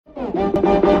Hello,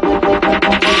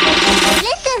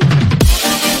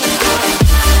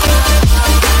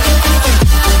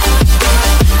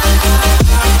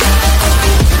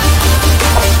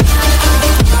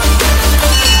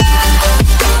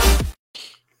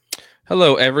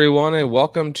 everyone, and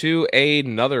welcome to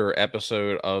another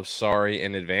episode of Sorry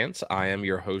in Advance. I am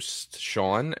your host,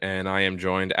 Sean, and I am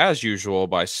joined, as usual,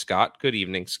 by Scott. Good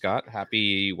evening, Scott.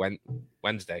 Happy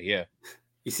Wednesday, yeah.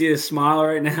 You see the smile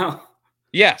right now?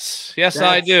 Yes,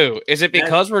 I do. Is it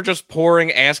because we're just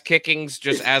pouring ass kickings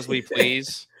just as we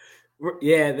please?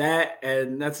 Yeah,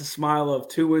 that's a smile of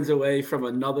 2 wins away from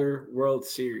another World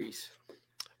Series.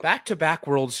 Back-to-back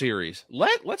World Series.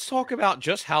 Let's talk about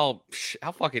just how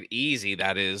fucking easy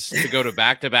that is to go to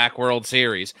back-to-back World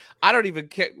Series. I don't even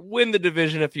care. Win the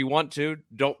division if you want to.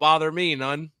 Don't bother me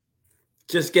none.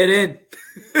 Just get in.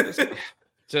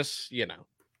 just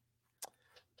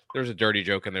there's a dirty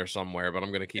joke in there somewhere, but I'm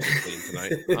going to keep it clean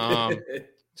tonight.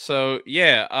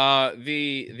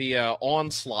 The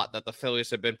onslaught that the Phillies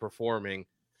have been performing.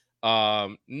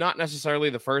 Not necessarily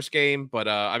the first game, but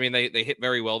they hit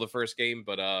very well the first game,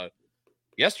 but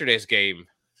yesterday's game,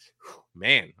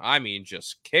 man,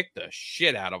 just kicked the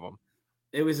shit out of them.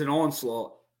 It was an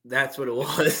onslaught. That's what it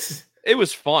was. It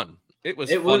was fun. It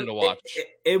was fun to watch.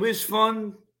 It was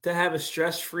fun to have a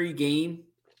stress-free game,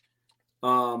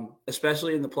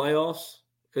 especially in the playoffs,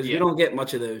 because we don't get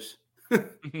much of those.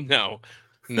 No,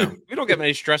 we don't get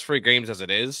many stress-free games as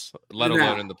it is, let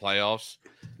alone in the playoffs.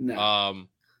 No.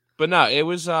 But no, that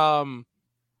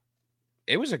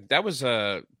was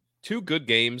two good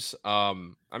games.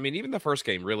 Even the first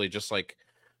game really just like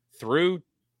through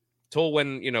till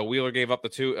when Wheeler gave up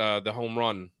the home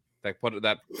run that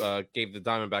gave the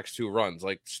Diamondbacks 2 runs.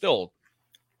 Like still,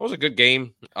 it was a good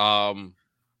game.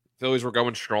 Phillies were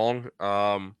going strong.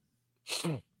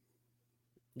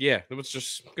 Yeah, it was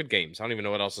just good games. I don't even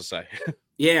know what else to say.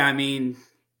 Yeah,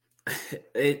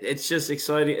 it's just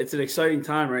exciting. It's an exciting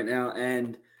time right now,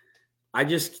 and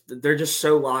they're just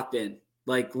so locked in,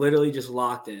 like literally just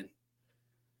locked in.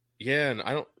 Yeah, and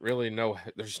I don't really know.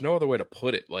 There's no other way to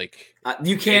put it. Like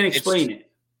you can't explain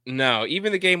it. No,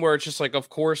 even the game where it's just like, of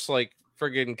course, like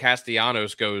friggin'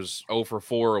 Castellanos goes 0 for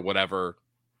 4 or whatever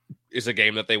is a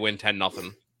game that they win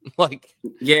 10-0. Like,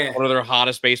 yeah, one of the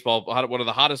hottest baseball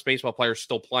players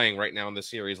still playing right now in this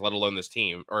series, let alone this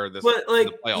team or this. But like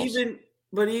even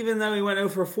though he went 0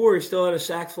 for 4, he still had a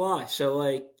sac fly. So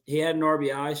like. He had an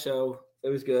RBI, so it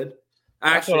was good.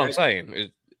 That's what I'm saying.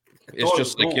 It's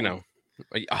just like,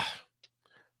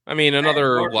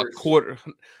 another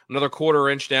quarter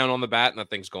inch down on the bat, and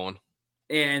that thing's gone.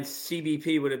 And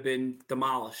CBP would have been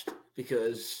demolished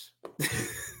because.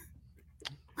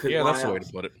 Yeah, that's the way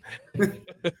to put it.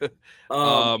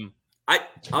 I'll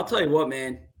tell you what,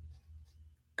 man.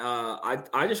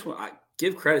 I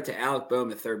give credit to Alec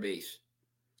Boehm at third base.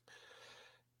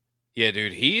 Yeah,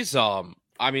 dude, he's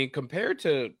compared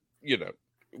to,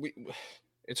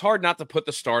 it's hard not to put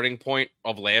the starting point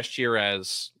of last year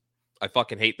as I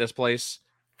fucking hate this place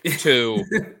to,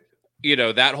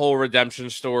 that whole redemption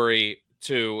story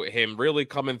to him really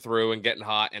coming through and getting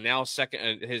hot. And now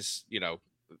his,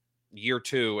 year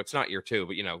 2, it's not year 2,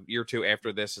 but, year 2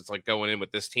 after this, it's like going in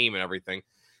with this team and everything.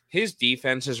 His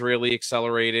defense has really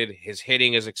accelerated. His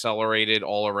hitting is accelerated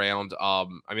all around. I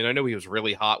know he was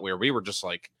really hot where we were just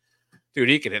like, dude,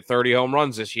 he could hit 30 home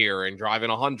runs this year and drive in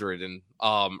 100 and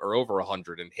or over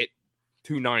 100 and hit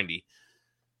 290.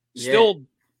 Still,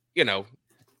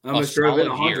 almost drove in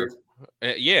 100.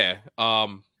 Yeah.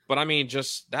 But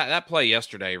just that play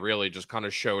yesterday really just kind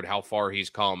of showed how far he's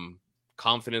come,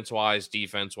 confidence-wise,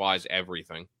 defense-wise,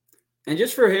 everything. And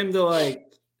just for him to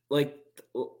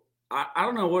I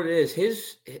don't know what it is.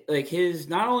 His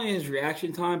not only his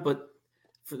reaction time, but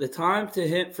for the time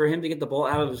for him to get the ball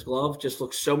out of his glove just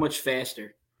looks so much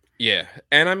faster. Yeah.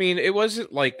 And it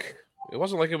wasn't like it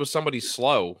was somebody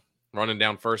slow running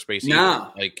down first base.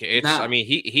 No. He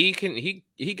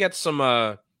gets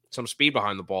some speed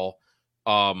behind the ball.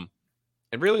 And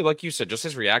really, like you said, just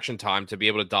his reaction time to be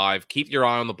able to dive, keep your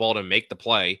eye on the ball to make the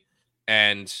play,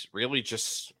 and really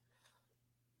just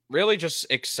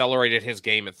accelerated his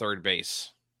game at third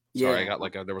base. Sorry, I got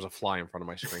there was a fly in front of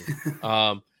my screen.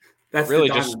 That's really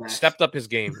just stepped up his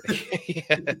game.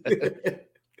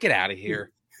 Get out of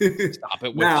here. Stop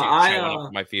it with showing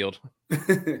up my field.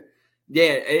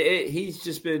 Yeah,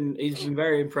 he's been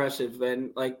very impressive.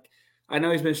 And I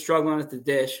know he's been struggling at the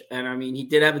dish. And he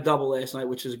did have a double last night,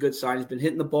 which is a good sign. He's been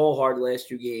hitting the ball hard the last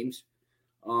 2 games.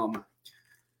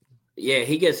 Yeah,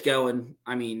 he gets going.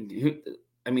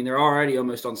 They're already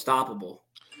almost unstoppable.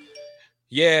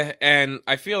 Yeah, and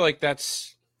I feel like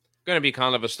that's going to be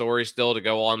kind of a story still to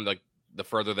go on. Like the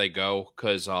further they go,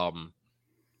 because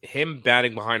him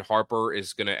batting behind Harper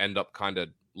is going to end up kind of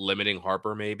limiting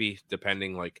Harper, maybe,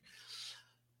 depending, like,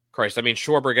 Christ. I mean,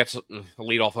 Schwarber gets a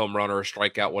leadoff home run or a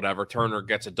strikeout, whatever. Turner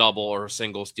gets a double or a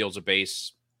single, steals a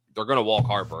base. They're going to walk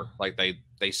Harper. Like,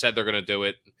 they said they're going to do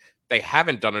it. They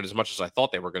haven't done it as much as I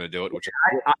thought they were going to do it, which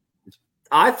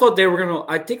I thought they were going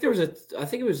to. I think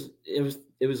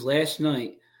it was last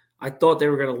night. I thought they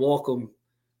were going to walk him.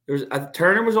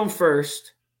 Turner was on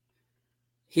first.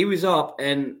 He was up,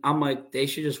 and I'm like, they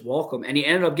should just walk him. And he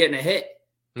ended up getting a hit.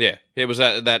 Yeah, it was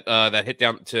that hit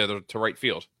down to right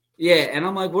field. Yeah, and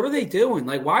I'm like, what are they doing?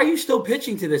 Like, why are you still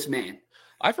pitching to this man?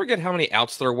 I forget how many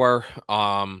outs there were.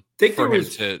 I think there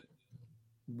was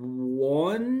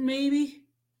one, maybe.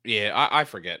 Yeah, I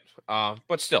forget.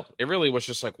 But still, it really was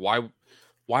just like, why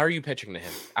are you pitching to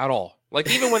him at all?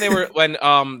 Like, even when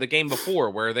the game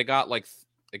before where they got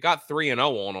 3-0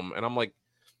 on him, and I'm like,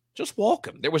 just walk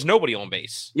him. There was nobody on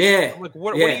base. Yeah. I'm like,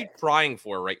 what are you trying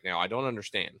for right now? I don't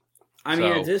understand. I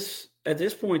mean, at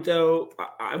this point, though,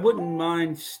 I wouldn't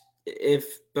mind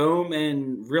if Bohm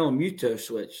and Real Muto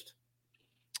switched.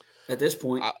 At this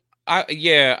point,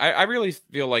 I really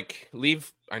feel like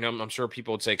leave. I know I'm sure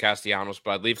people would say Castellanos,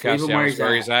 but I'd leave Castellanos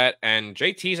where he's at. And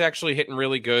JT's actually hitting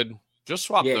really good. Just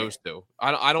swap those two.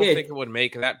 I don't think it would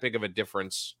make that big of a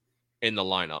difference in the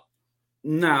lineup.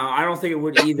 No, I don't think it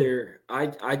would either. I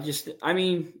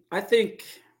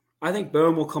think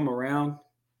Bohm will come around.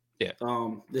 Yeah.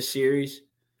 This series.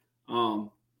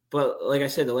 But like I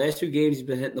said, the last 2 games he's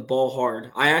been hitting the ball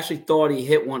hard. I actually thought he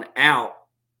hit one out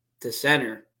to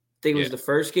center. I think it was the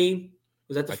first game.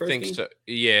 Was that the first game? I think so.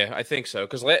 Yeah, I think so.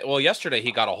 Because yesterday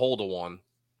he got a hold of one.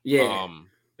 Yeah.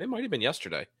 It might have been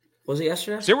yesterday. Was it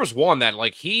yesterday? There was one that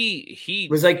like he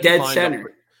was like dead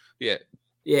center. Yeah.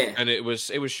 Yeah. And it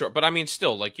was short. But I mean,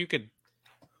 still, like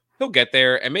he'll get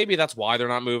there, and maybe that's why they're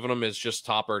not moving him, is just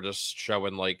Topper just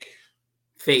showing like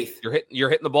faith. You're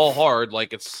hitting the ball hard.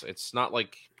 Like it's not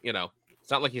like, it's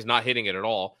not like he's not hitting it at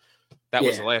all. That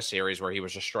was the last series where he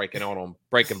was just striking out on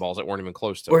breaking balls that weren't even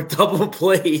close to or double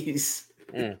plays.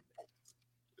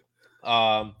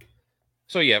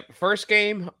 So yeah, first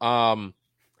game.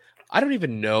 I don't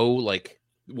even know like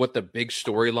what the big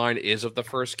storyline is of the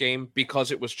first game,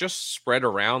 because it was just spread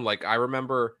around. Like, I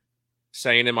remember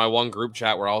saying in my one group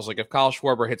chat where I was like, if Kyle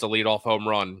Schwarber hits a leadoff home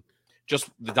run, just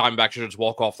the Diamondbacks should just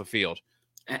walk off the field.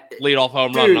 Leadoff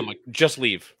home run. And I'm like, just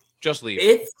leave. Just leave.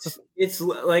 It's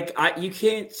like you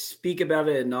can't speak about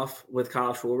it enough with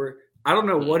Kyle Schwarber. I don't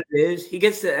know what it is. He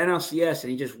gets to NLCS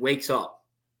and he just wakes up.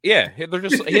 Yeah, they're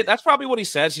just. That's probably what he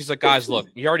says. He's like, guys, look,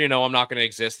 you already know I'm not going to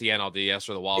exist the NLDS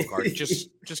or the wild card. Just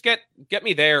get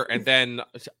me there, and then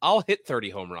I'll hit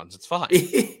 30 home runs. It's fine.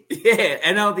 Yeah,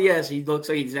 NLDS, he looks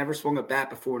like he's never swung a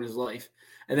bat before in his life,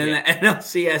 and then the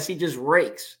NLCS, he just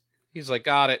rakes. He's like,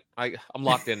 got it. I'm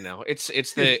locked in now. It's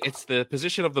the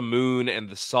position of the moon and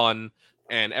the sun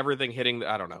and everything hitting.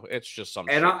 I don't know. It's just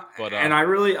something. I'll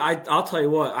tell you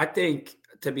what. I think,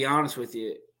 to be honest with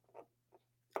you,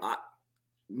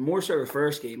 more so the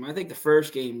first game. I think the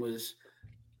first game was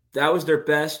their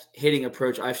best hitting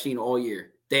approach I've seen all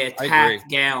year. They attacked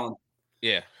Gallen.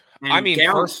 Yeah. And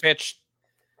first pitch.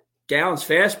 Gallen's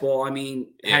fastball,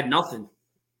 had nothing.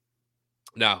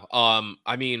 No.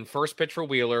 First pitch for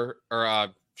Wheeler or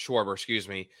Schwarber, excuse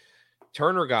me.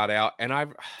 Turner got out, and I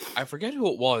forget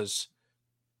who it was.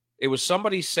 It was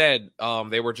somebody said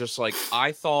they were just like,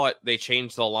 I thought they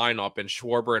changed the lineup and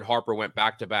Schwarber and Harper went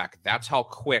back to back. That's how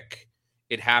quick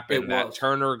it happened that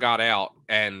Turner got out,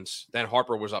 and then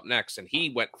Harper was up next, and he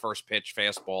went first pitch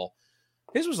fastball.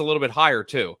 His was a little bit higher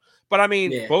too, but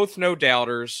both no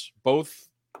doubters, both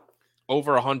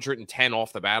over 110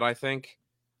 off the bat. I think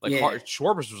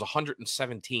Schwarber's was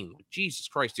 117. Jesus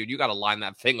Christ, dude, you got to line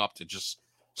that thing up to just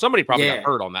somebody probably got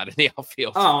hurt on that in the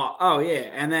outfield. Oh yeah,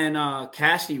 and then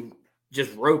Cassie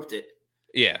just roped it.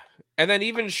 Yeah, and then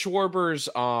even Schwarber's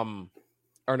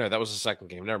or no, that was the second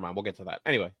game. Never mind. We'll get to that.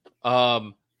 Anyway,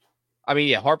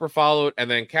 Harper followed, and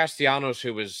then Castellanos,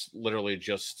 who was literally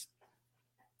just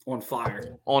on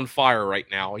fire right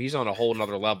now. He's on a whole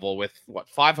nother level with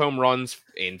 5 home runs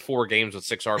in 4 games with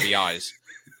 6 RBIs.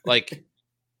 Like,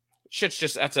 shit's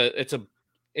just it's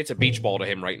a beach ball to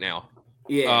him right now.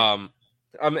 Yeah.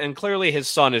 And clearly his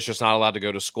son is just not allowed to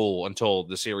go to school until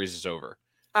the series is over.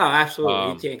 Oh,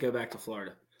 absolutely. He can't go back to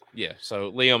Florida. Yeah,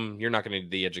 so Liam, you're not going to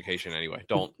need the education anyway.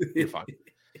 Don't. You're fine.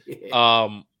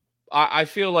 Yeah. I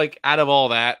feel like out of all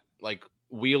that, like,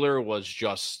 Wheeler was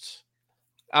just,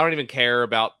 I don't even care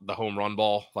about the home run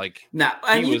ball. Like, no,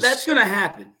 that's going to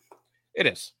happen. It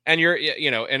is. And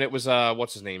and it was,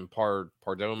 what's his name?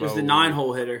 Perdomo. It was the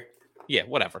 9-hole hitter. Yeah,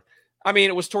 whatever. I mean,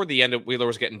 it was toward the end. Wheeler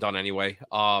was getting done anyway.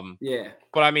 Yeah.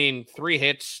 But I mean, 3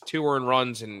 hits, 2 earned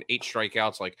runs, and 8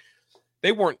 strikeouts. Like,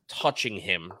 they weren't touching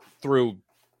him through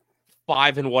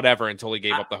 5 and whatever until he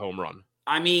gave up the home run.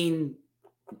 I mean,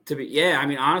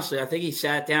 honestly, I think he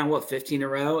sat down, 15 in a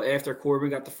row after Corbin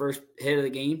got the first hit of the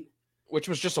game? Which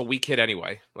was just a weak hit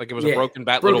anyway. Like, it was a broken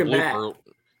bat, little blooper,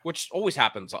 which always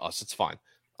happens to us. It's fine.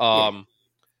 And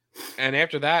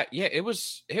after that, it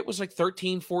was like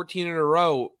 13, 14 in a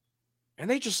row. And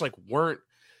they just, like, weren't.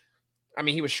 I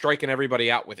mean, he was striking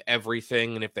everybody out with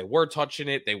everything. And if they were touching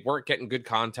it, they weren't getting good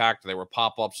contact. They were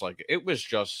pop-ups. Like, it was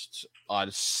just a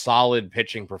solid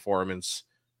pitching performance.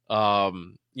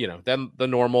 Then the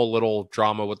normal little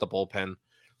drama with the bullpen.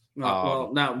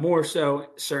 Now more so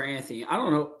Sir Anthony. I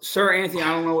don't know. Sir Anthony, I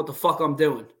don't know what the fuck I'm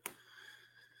doing.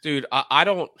 Dude, I have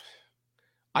no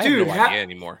idea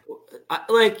anymore.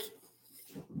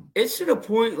 It's to the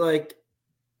point, like,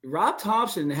 Rob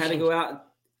Thompson had to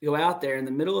go out there in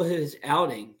the middle of his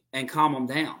outing and calm him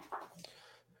down.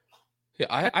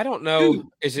 Yeah, I don't know. Dude,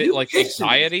 is it like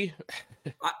anxiety?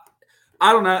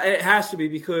 I don't know. It has to be,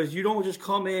 because you don't just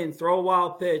come in, throw a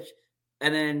wild pitch,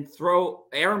 and then throw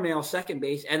airmail second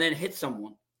base and then hit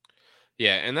someone.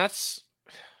 Yeah, and that's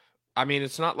 – I mean,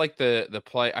 it's not like the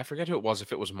play – I forget who it was,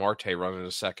 if it was Marte running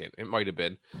a second. It might have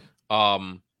been.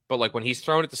 But, like, when he's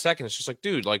throwing it to second, it's just like,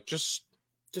 dude, like, just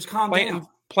calm down.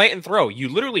 Plant and throw. You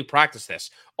literally practice this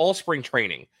all spring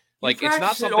training. Like, it's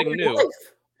not something new.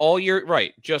 All year,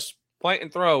 right. Just plant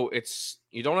and throw.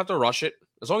 You don't have to rush it.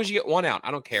 As long as you get 1 out,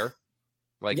 I don't care.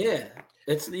 Like, yeah.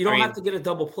 You don't have to get a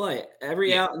double play.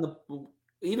 Every out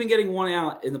even getting 1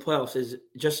 out in the playoffs is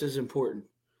just as important.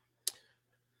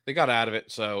 They got out of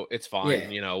it, so it's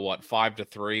fine. Yeah.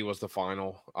 5-3 was the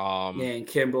final. And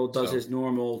Kimbrel does his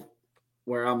normal,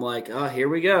 where I'm like, oh, here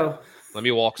we go. Let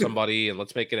me walk somebody and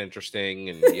let's make it interesting,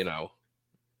 and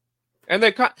And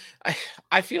they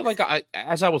I feel like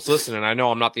as I was listening, I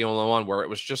know I'm not the only one, where it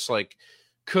was just like,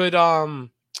 could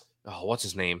what's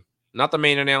his name? Not the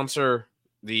main announcer.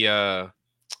 The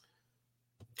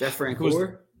Jeff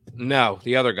Francoeur? No,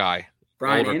 the other guy.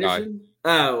 Brian Anderson?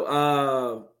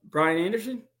 Guy. Brian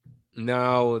Anderson?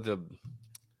 No,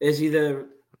 is he the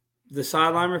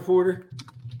sideline reporter?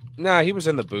 No, he was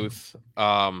in the booth.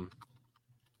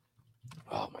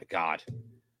 Oh my God.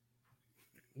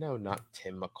 No, not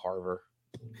Tim McCarver.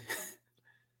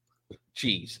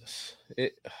 Jesus.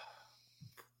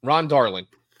 Ron Darling.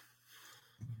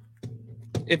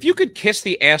 If you could kiss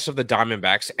the ass of the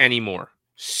Diamondbacks anymore,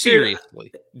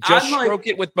 seriously, just stroke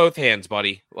it with both hands,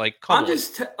 buddy. Like, come on. I'm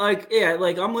just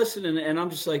I'm listening and I'm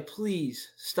just like,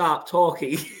 please stop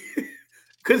talking,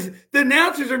 because the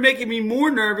announcers are making me more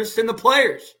nervous than the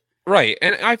players. Right,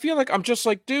 and I feel like I'm just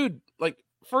like, dude. Like,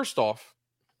 first off,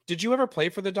 did you ever play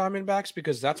for the Diamondbacks?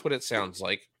 Because that's what it sounds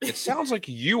like. It sounds like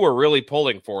you were really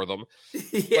pulling for them.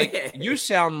 Yeah. Like, you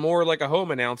sound more like a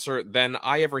home announcer than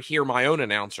I ever hear my own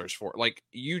announcers for. Like,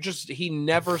 he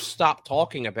never stopped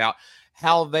talking about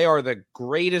how they are the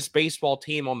greatest baseball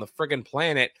team on the friggin'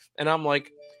 planet. And I'm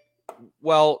like,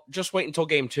 well, just wait until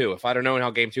game 2. If I'd have known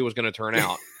how game 2 was going to turn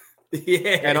out.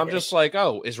 Yeah. And I'm just like,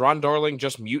 oh, is Ron Darling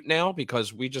just mute now?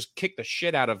 Because we just kicked the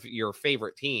shit out of your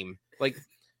favorite team. Like,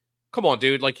 come on,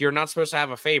 dude. Like, you're not supposed to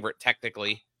have a favorite,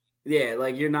 technically. Yeah,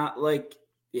 like, you're not, like,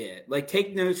 like,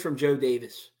 take notes from Joe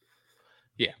Davis.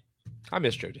 Yeah, I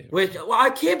miss Joe Davis. I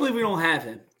can't believe we don't have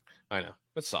him. I know.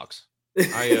 It sucks.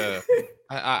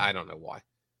 I don't know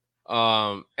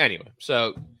why. Anyway,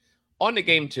 so on to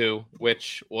game 2,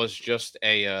 which was just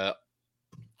the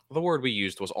word we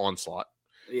used was onslaught.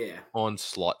 Yeah.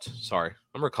 Onslaught. Sorry.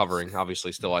 I'm recovering,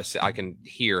 obviously, still. I can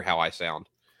hear how I sound.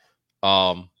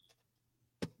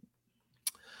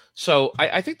 So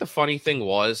I think the funny thing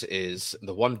is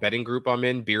the one betting group I'm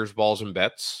in, Beers, Balls, and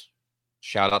Bets.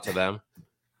 Shout out to them.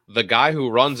 The guy who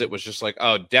runs it was just like,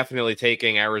 oh, definitely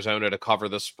taking Arizona to cover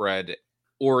the spread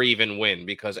or even win,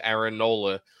 because Aaron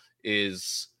Nola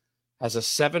has a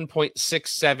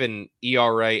 7.67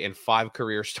 ERA and 5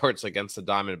 career starts against the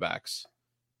Diamondbacks.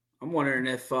 I'm wondering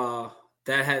if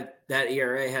that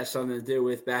ERA has something to do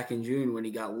with back in June when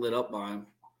he got lit up by him.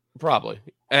 Probably.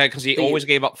 Because he always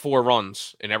gave up 4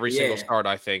 runs in every single start,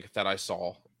 I think, that I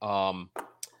saw.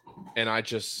 And I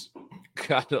just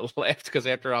kind of laughed, because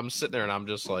after I'm sitting there and I'm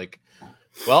just like,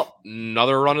 well,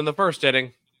 another run in the first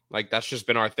inning. Like, that's just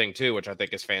been our thing, too, which I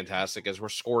think is fantastic, as we're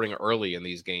scoring early in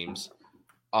these games.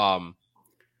 But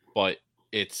I'm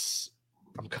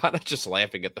kind of just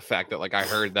laughing at the fact that, like, I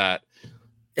heard that.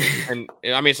 And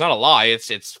I mean, it's not a lie.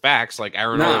 It's facts. Like,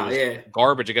 Aaron Nola was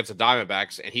garbage against the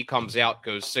Diamondbacks, and he comes out,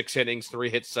 goes 6 innings, 3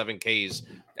 hits, 7 Ks,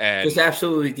 and just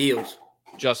absolutely deals.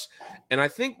 And I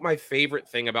think my favorite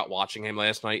thing about watching him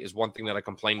last night is one thing that I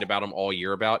complained about him all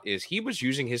year about is he was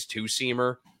using his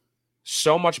two-seamer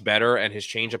so much better and his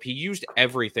changeup. He used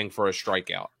everything for a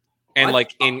strikeout. And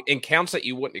in counts that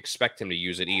you wouldn't expect him to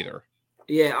use it either.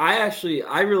 Yeah,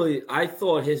 I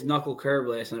thought his knuckle curve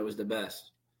last night was the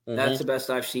best. Mm-hmm. That's the best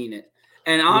I've seen it.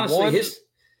 And honestly,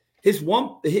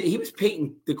 he was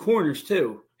painting the corners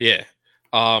too. Yeah.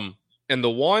 And the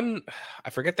one, I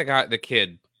forget the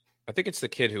kid. I think it's the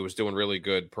kid who was doing really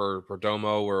good per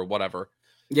Domo or whatever.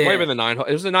 Yeah. It might have been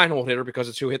it was the 9-hole hitter because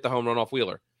it's who hit the home run off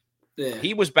Wheeler. Yeah.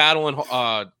 He was battling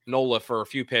Nola for a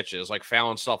few pitches, like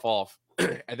fouling stuff off.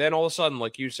 And then all of a sudden,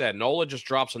 like you said, Nola just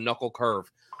drops a knuckle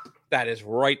curve that is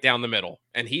right down the middle.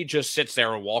 And he just sits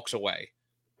there and walks away.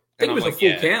 I think it was a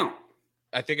full count.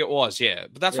 I think it was, yeah.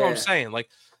 But that's what I'm saying. Like,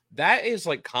 that is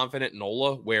like confident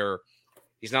Nola where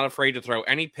he's not afraid to throw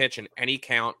any pitch in any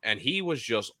count. And he was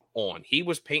just on. He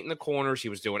was painting the corners. He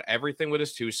was doing everything with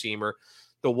his two-seamer.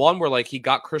 The one where, like, he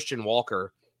got Christian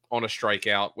Walker on a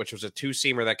strikeout, which was a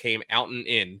two-seamer that came out and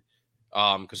in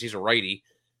because he's a righty.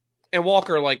 And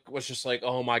Walker, like, was just like,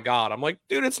 oh, my God. I'm like,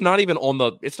 dude, it's not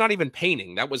even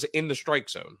painting. That was in the strike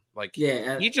zone. Like,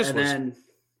 yeah, he just was. Then,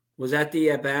 was that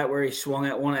the at-bat where he swung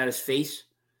at one at his face?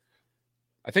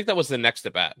 I think that was the next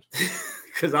at-bat.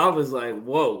 Because I was like,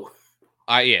 whoa.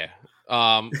 Yeah.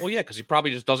 Well, yeah, because he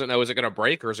probably just doesn't know, is it going to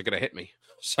break or is it going to hit me?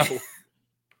 So,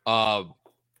 I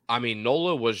mean,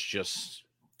 Nola was just.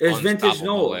 It was vintage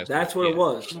Nola. That's what it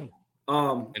was.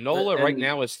 And Nola right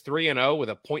now is 3-0 with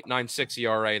a .96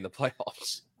 ERA in the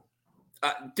playoffs.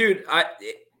 Dude,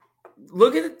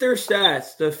 look at their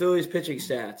stats, the Phillies pitching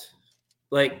stats.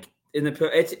 Like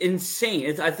it's insane.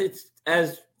 It's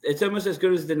almost as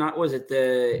good as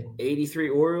the 83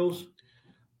 Orioles?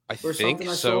 I think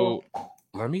so.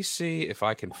 Let me see if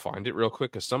I can find it real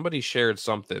quick because somebody shared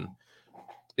something.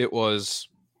 It was.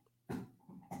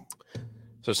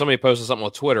 So somebody posted something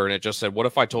on Twitter, and it just said, what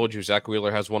if I told you Zach Wheeler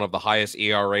has one of the highest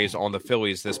ERAs on the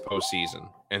Phillies this postseason?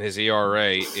 And his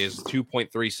ERA is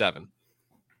 2.37.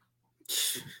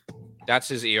 That's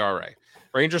his ERA.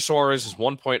 Ranger Suarez is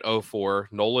 1.04.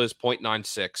 Nola is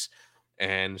 0.96.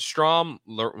 And Strom,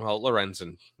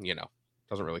 Lorenzen,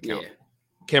 doesn't really count. Yeah.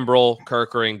 Kimbrel,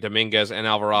 Kerkering, Dominguez, and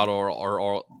Alvarado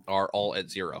are all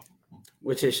at 0.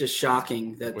 Which is just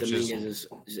shocking that Dominguez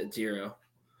is at 0.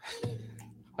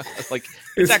 Like,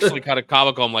 it's actually kind of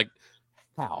comical. I'm like,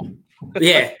 how?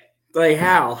 Yeah, like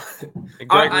how? And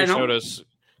Gregory Soto's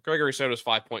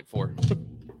 5.4.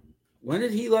 When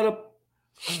did he let up?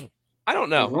 I don't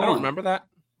know. I don't remember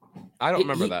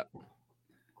that.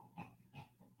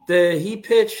 He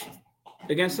pitched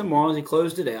against the Marlins. He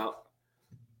closed it out.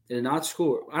 Did not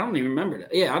score. I don't even remember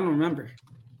that. Yeah, I don't remember.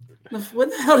 When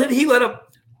the hell did he let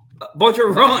up a bunch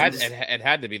of runs? It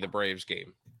had to be the Braves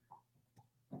game.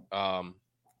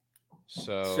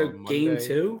 So Monday, game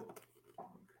 2?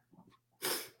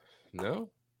 No.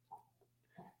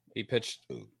 He pitched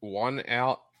 1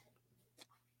 out.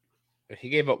 He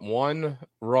gave up 1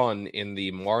 run in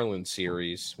the Marlins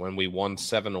series when we won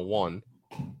 7-1.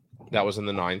 That was in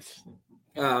the 9th.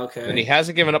 Oh, okay. And he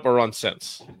hasn't given up a run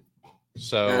since.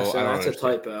 So that's a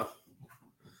typo.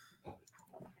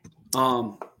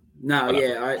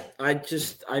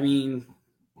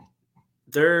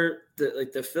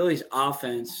 The Phillies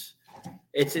offense,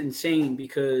 it's insane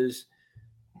because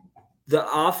the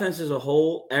offense as a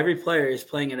whole, every player is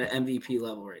playing at an MVP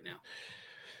level right now.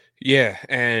 Yeah,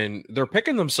 and they're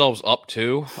picking themselves up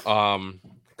too. Kind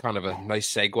of a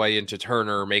nice segue into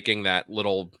Turner making that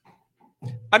little.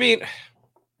 I mean,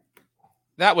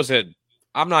 that was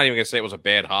I'm not even gonna say it was a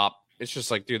bad hop. It's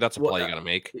just like, dude, that's a play you gotta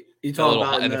make. You talking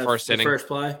about in the first inning, first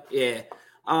play? Yeah.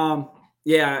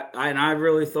 Yeah, I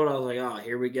really thought, I was like, oh,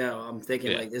 here we go. I'm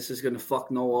thinking like this is gonna fuck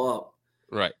Noah up.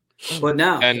 Right. But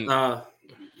no,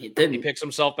 he didn't. He picks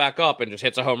himself back up and just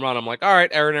hits a home run. I'm like, all right,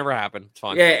 error never happened. It's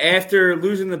fine. Yeah, after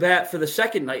losing the bat for the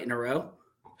second night in a row.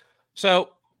 So,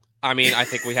 I mean, I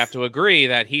think we have to agree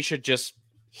that he should just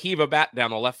heave a bat down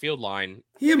the left field line.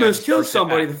 He almost killed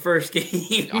somebody the first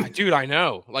game. Dude, I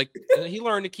know. Like, he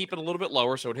learned to keep it a little bit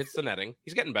lower so it hits the netting.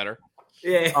 He's getting better.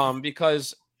 Yeah.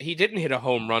 Because he didn't hit a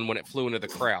home run when it flew into the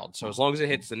crowd. So as long as it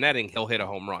hits the netting, he'll hit a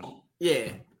home run.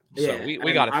 Yeah. So we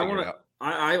got to figure it out.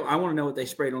 I want to know what they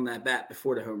sprayed on that bat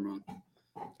before the home run.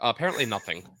 Apparently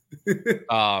nothing.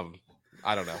 I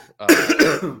don't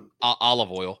know.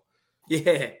 Olive oil.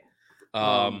 Yeah.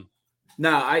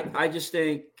 No, I just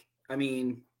think, I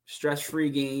mean, stress-free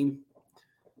game.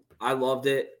 I loved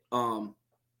it. I'm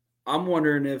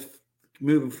wondering if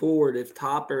moving forward, if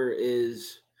Topper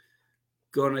is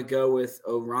going to go with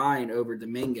Orion over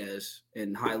Dominguez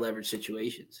in high leverage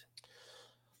situations.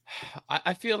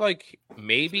 I feel like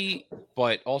maybe,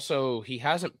 but also he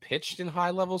hasn't pitched in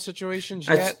high level situations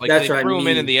That's yet. Like that's they what I threw him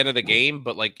in mean. the end of the game,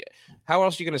 but like, how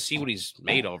else are you going to see what he's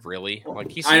made of? Really? Like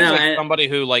he I seems know, like and somebody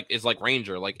who like is like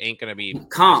Ranger, like ain't going to be phased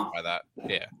calm. by that.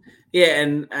 Yeah. Yeah,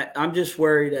 and I'm just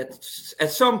worried that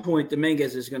at some point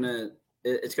Dominguez is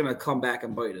it's gonna come back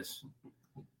and bite us.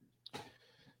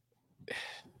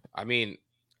 I mean,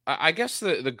 I guess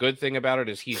the good thing about it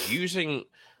is he's using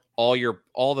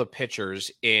all the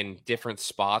pitchers in different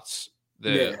spots,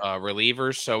 the Yeah.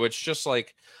 relievers. So it's just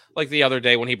like the other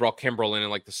day when he brought Kimbrel in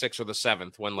like the 6th or the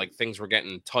 7th when like things were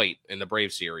getting tight in the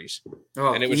Brave series,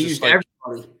 Oh, and it was he just used like,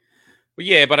 everybody. well,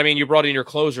 yeah, but I mean, you brought in your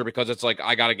closer because it's like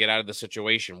I got to get out of the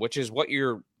situation, which is what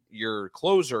your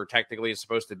closer technically is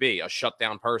supposed to be, a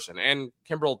shutdown person. And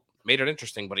Kimbrel made it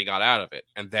interesting, but he got out of it,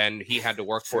 and then he had to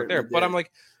work for it there. Certainly But I'm did.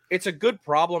 like, it's a good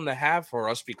problem to have for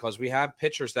us because we have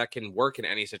pitchers that can work in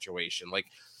any situation. Like,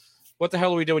 what the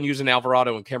hell are we doing using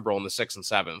Alvarado and Kimbrel in the 6th and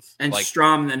 7th, And like,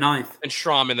 Strom in the 9th. and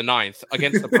Strom in the 9th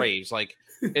against the Braves? Like,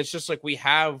 it's just like we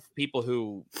have people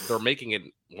who they're making it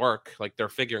work, like they're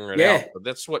figuring it out. But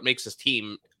that's what makes this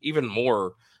team even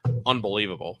more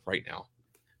unbelievable right now.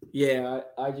 Yeah,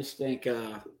 I just think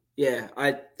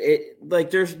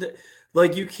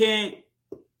like you can't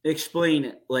explain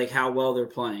it like how well they're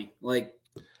playing. Like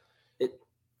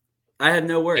I have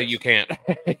no words. You can't.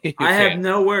 I have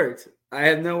no words.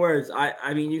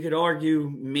 I mean, you could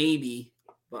argue maybe,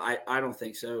 but I don't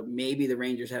think so. Maybe the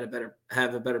Rangers have a better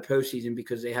postseason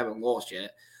because they haven't lost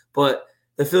yet. But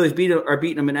the Phillies are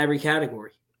beating them in every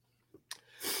category.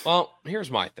 Well,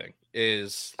 here's my thing: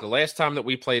 is the last time that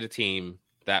we played a team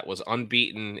that was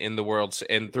unbeaten in the World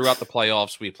and throughout the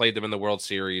playoffs, we played them in the World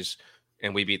Series,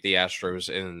 and we beat the Astros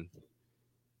in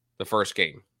the first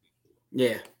game.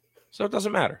 Yeah. So it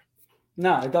doesn't matter.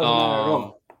 No, it doesn't matter at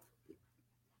all.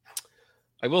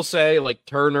 I will say, like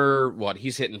Turner,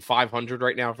 he's hitting 500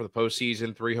 right now for the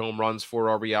postseason, 3 home runs,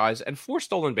 4 RBIs, and 4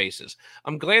 stolen bases.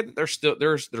 I'm glad that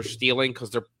they're stealing because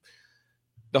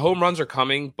the home runs are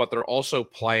coming, but they're also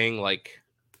playing like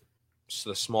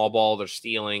the small ball. They're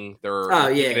stealing. They're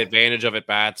taking advantage of at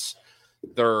bats.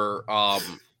 They're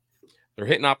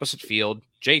hitting opposite field.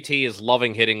 JT is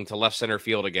loving hitting to left center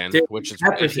field again, which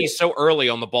is he's so early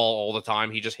on the ball all the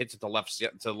time. He just hits it to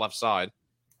the left side.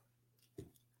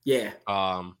 Yeah.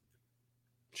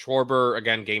 Schwarber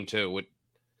again, game 2 with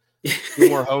 2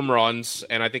 more home runs,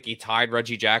 and I think he tied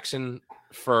Reggie Jackson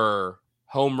for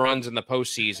home runs in the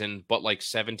postseason, but like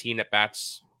 17 at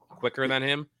bats quicker than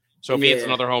him. So if he hits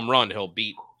another home run, he'll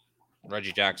beat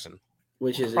Reggie Jackson,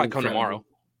 which is probably come tomorrow.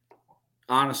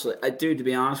 Honestly, dude, to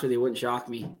be honest with you, it wouldn't shock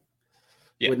me.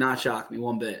 Yeah. Would not shock me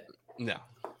one bit. No.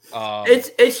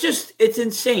 It's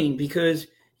insane because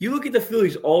you look at the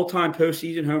Phillies' all-time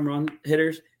postseason home run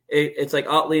hitters. It's like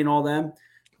Utley and all them.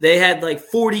 They had like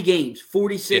 40 games,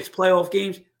 46 playoff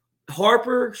games.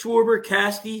 Harper, Schwarber,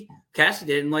 Cassidy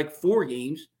did in like 4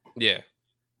 games. Yeah.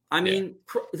 I mean,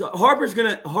 Harper is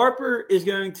going to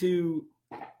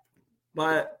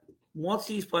by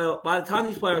the time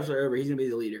these playoffs are over, he's going to be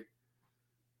the leader.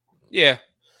 Yeah.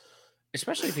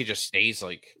 Especially if he just stays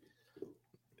like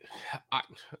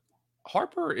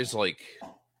Harper is like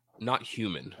not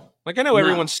human. Like I know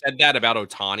everyone said that about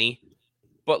Ohtani,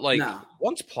 but like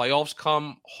once playoffs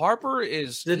come, Harper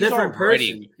is a different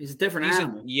person. He's a different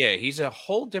animal. He's a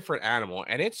whole different animal,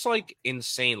 and it's like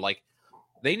insane. Like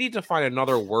they need to find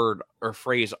another word or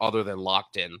phrase other than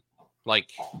locked in, like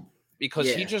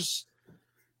because he just.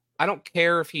 I don't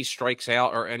care if he strikes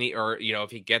out or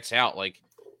if he gets out. Like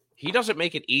he doesn't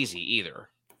make it easy either.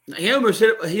 He almost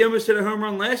hit a home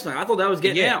run last night. I thought that was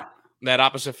getting out. That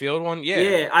opposite field one,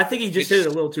 yeah. I think he just hit it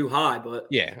a little too high, but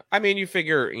I mean, you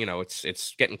figure,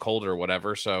 it's getting colder or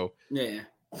whatever. So yeah,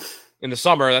 in the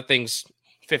summer that thing's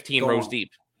 15 rows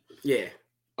deep. Yeah.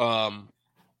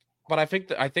 But I think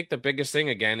the biggest thing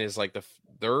again is like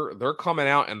they're coming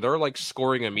out and they're like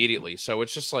scoring immediately. So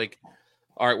it's just like,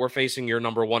 all right, we're facing your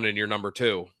number 1 and your number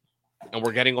 2, and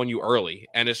we're getting on you early,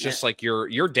 and it's just like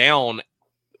you're down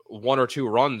 1 or 2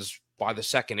 runs by the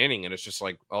second inning, and it's just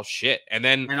like, oh shit. And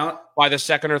then by the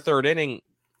second or third inning,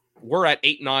 we're at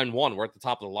 8-9-1. We're at the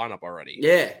top of the lineup already.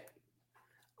 Yeah.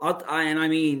 I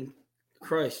mean,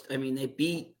 Christ. I mean,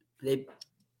 they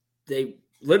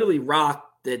literally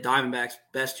rocked the Diamondbacks'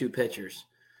 best 2 pitchers.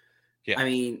 Yeah. I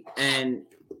mean, and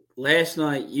last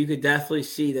night you could definitely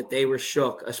see that they were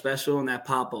shook, especially on that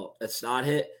pop-up, that Stott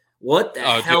hit. What the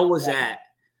hell was that?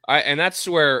 And that's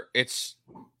where it's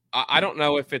I don't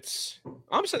know if it's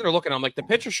 – I'm sitting there looking. I'm like, the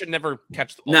pitcher should never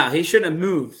catch the ball. No, he shouldn't have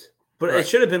moved. But It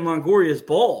should have been Longoria's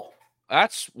ball.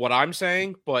 That's what I'm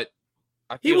saying, but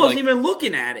he wasn't even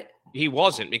looking at it. he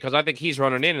wasn't, because I think he's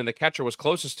running in and the catcher was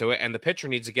closest to it, and the pitcher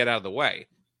needs to get out of the way.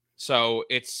 So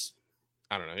it's,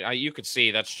 I don't know. You could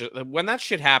see that's just when that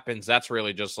shit happens. That's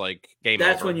really just like game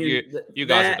That's over. when you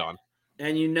guys are done.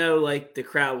 And like the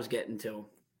crowd was getting to him.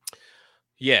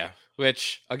 Yeah,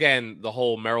 which again, the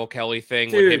whole Merrill Kelly thing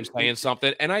Dude. with him saying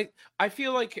something, and I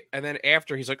feel like, and then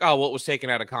after he's like, "Oh, well, it was taken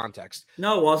out of context."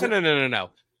 No, it wasn't. No.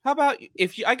 How about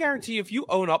if you? I guarantee you, if you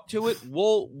own up to it,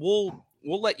 we'll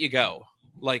let you go.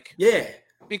 Like, yeah,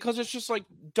 because it's just like,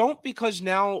 don't, because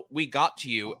now we got to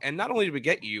you, and not only did we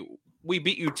get you, we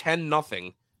beat you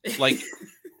 10-0. Like,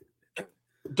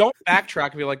 don't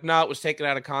backtrack and be like, no, it was taken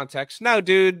out of context. No,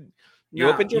 dude, you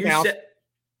opened your mouth,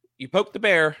 you poked the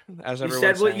bear, as everyone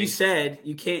said. What you said.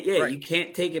 You can't. Yeah, right. You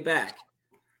can't take it back.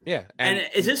 Yeah, and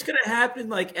is this going to happen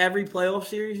like every playoff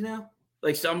series now?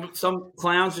 Like some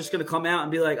clown's just going to come out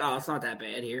and be like, "Oh, it's not that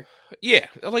bad here." Yeah,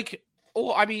 like,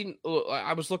 well, I mean,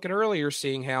 I was looking earlier,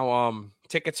 seeing how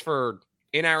tickets for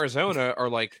in Arizona are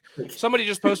like, somebody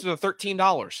just posted a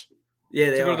 $13.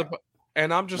 Yeah, they are.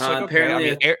 And I'm just like, okay.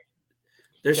 Apparently,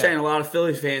 they're saying a lot of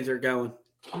Phillies fans are going.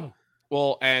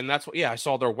 Well, and that's what. Yeah, I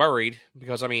saw they're worried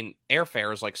because, I mean,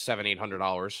 airfare is like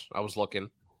 $700-800. I was looking.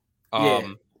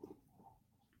 But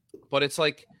it's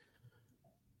like,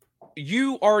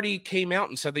 you already came out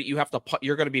and said that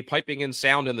you're going to be piping in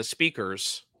sound in the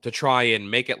speakers to try and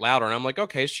make it louder. And I'm like,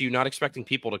 okay, so you're not expecting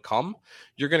people to come?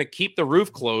 You're going to keep the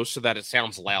roof closed so that it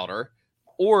sounds louder,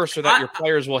 or so that your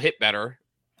players will hit better.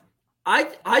 I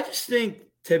just think,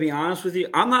 to be honest with you,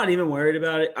 I'm not even worried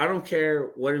about it. I don't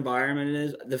care what environment it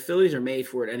is. The Phillies are made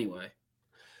for it anyway.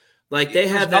 Like, they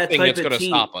have that type of team. Nothing that's going to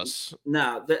stop us.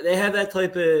 No, they have that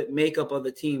type of makeup of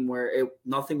the team where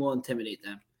nothing will intimidate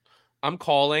them. I'm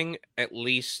calling at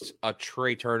least a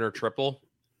Trey Turner triple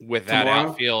with that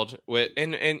outfield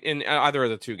in either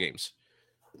of the two games.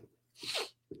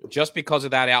 Just because of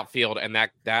that outfield and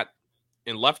that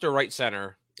in left or right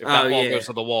center, if that ball goes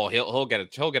to the wall, he'll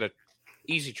get a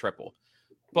easy triple.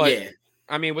 But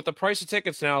I mean, with the price of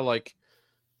tickets now, like,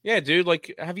 yeah, dude,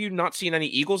 like, have you not seen any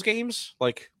Eagles games?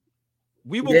 Like,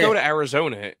 we will go to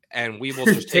Arizona and we will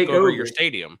just take over your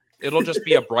stadium. It'll just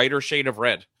be a brighter shade of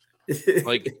red.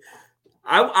 Like,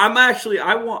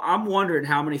 I'm wondering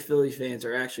how many Phillies fans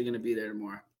are actually going to be there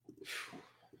tomorrow,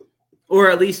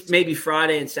 or at least maybe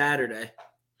Friday and Saturday.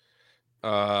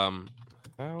 How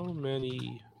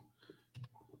many?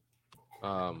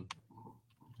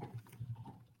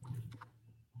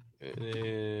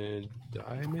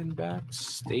 Diamondbacks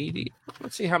Stadium.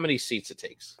 Let's see how many seats it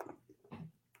takes.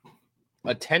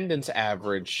 Attendance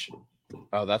average.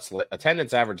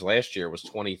 Attendance average last year was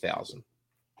 20,000.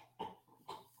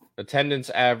 Attendance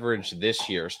average this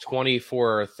year is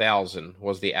 24,000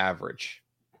 was the average.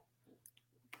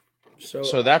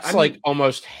 So that's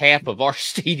almost half of our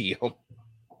stadium.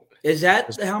 Is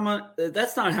that how much?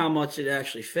 That's not how much it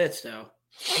actually fits, though.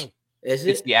 Is it?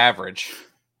 It's the average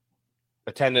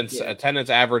attendance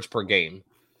average per game.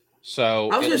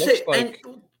 So I was going to say,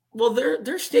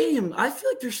 their stadium. I feel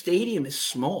like their stadium is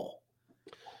small.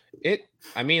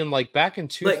 I mean, like back in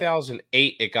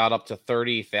 2008, it got up to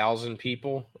 30,000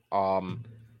 people.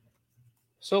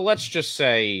 So let's just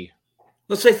say,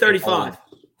 35.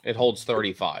 It holds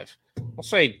 35. I'll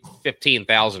say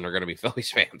 15,000 are going to be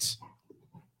Phillies fans.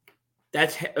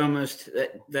 That's almost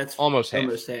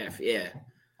half. Yeah.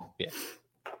 Yeah.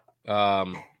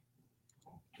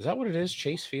 Is that what it is?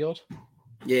 Chase Field?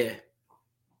 Yeah.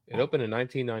 It opened in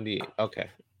 1998. Okay.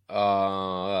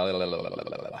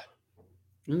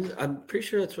 I'm pretty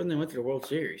sure that's when they went to the World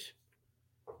Series.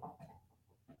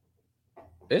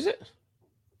 Is it?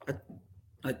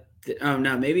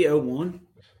 No, maybe 01.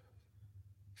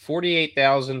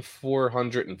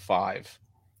 48,405.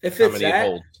 If it's that? It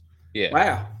holds. Yeah.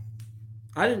 Wow.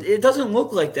 It doesn't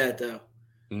look like that, though.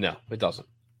 No, it doesn't.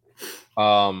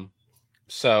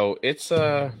 So it's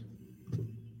it'll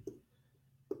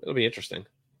be interesting.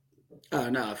 Oh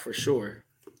no, for sure.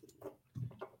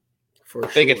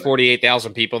 If they get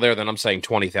 48,000 people there, then I'm saying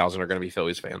 20,000 are going to be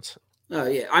Phillies fans. Oh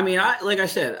yeah, I mean, like I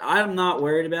said, I'm not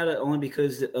worried about it only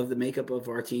because of the makeup of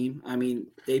our team. I mean,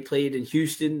 they played in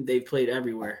Houston, they've played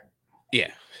everywhere.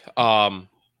 Yeah.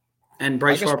 And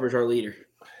Bryce Harper's our leader.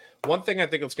 One thing I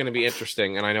think that's going to be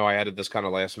interesting, and I know I added this kind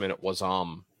of last minute, was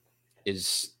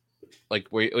is like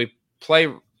we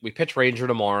pitch Ranger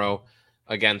tomorrow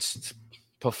against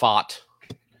Pafat,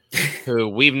 who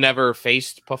we've never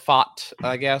faced Pafat,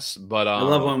 I guess. But I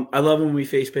love when we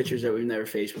face pitchers that we've never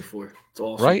faced before. It's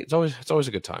awesome. Right? It's always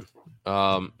a good time.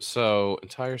 So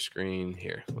entire screen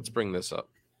here. Let's bring this up.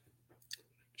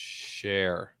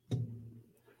 Share.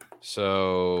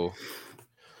 So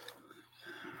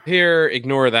Here,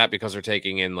 ignore that because they're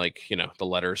taking in the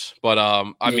letters. But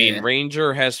I mean,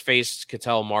 Ranger has faced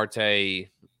Ketel Marte,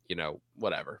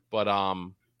 whatever. But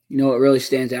you know what really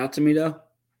stands out to me though?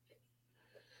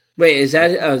 Wait, is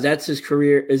that that's his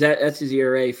career? That's his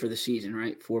ERA for the season,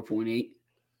 right? 4.8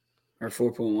 or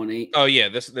 4.18? Oh yeah,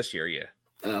 this year, yeah.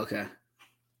 Oh, okay.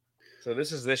 So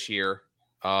this is this year.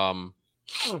 Actually,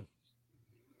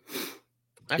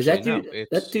 is that dude? No,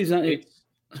 that dude's not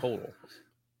total.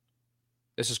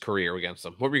 This is career against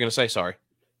them. What were you going to say? Sorry.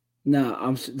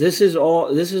 No, This is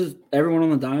everyone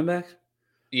on the Diamondbacks.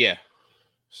 Yeah.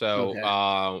 So, okay.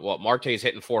 Marte's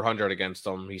hitting 400 against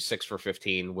them. He's 6 for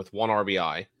 15 with 1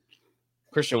 RBI.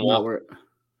 Christian Walker,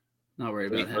 not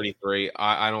worried about 33.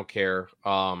 I don't care.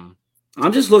 I'm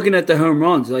just looking at the home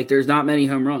runs. Like, there's not many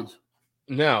home runs.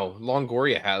 No,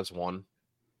 Longoria has one.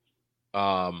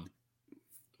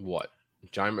 What?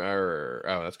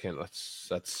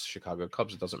 That's Chicago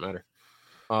Cubs. It doesn't matter.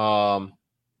 Oh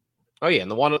yeah,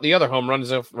 and the other home run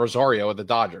is of Rosario at the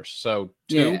Dodgers. So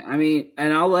 2. Yeah, I mean,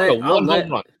 and I'll let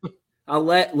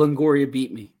Longoria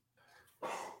beat me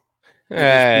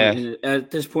at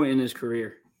this point in his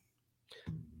career.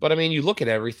 But I mean, you look at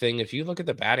everything. If you look at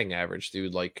the batting average,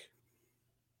 dude, all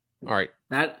right,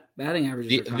 that batting average.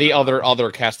 The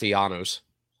other Castellanos.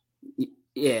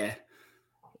 Yeah.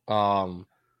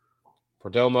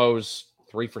 Perdomo's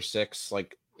 3 for 6.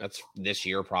 That's this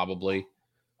year probably.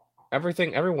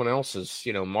 Everyone else is,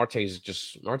 Marte's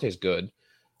good.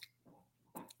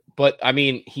 But I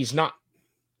mean, he's not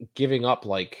giving up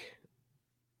no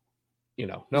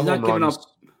home runs.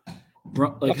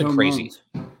 Nothing crazy.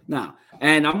 Runs. No.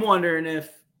 And I'm wondering if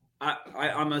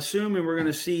I'm assuming we're going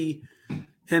to see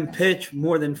him pitch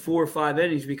more than 4 or 5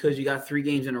 innings because you got 3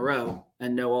 games in a row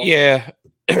and no offense. Yeah.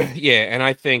 Yeah, and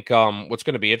I think what's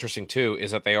going to be interesting too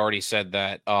is that they already said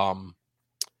that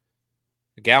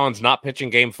Gallen's not pitching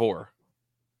game 4.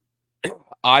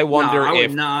 I wonder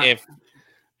I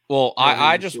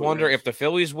just wonder if the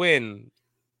Phillies win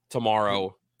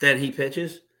tomorrow. Then he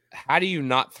pitches? How do you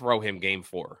not throw him game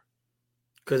 4?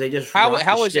 Because they just how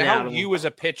you as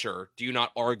a pitcher do you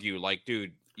not argue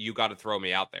dude, you got to throw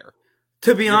me out there?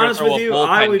 To be honest with you,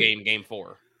 I would game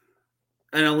 4.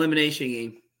 An elimination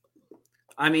game.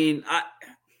 I mean,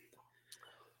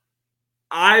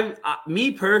 I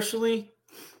me personally,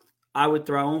 I would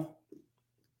throw him,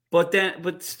 but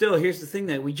still, here's the thing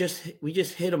that we just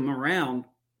hit him around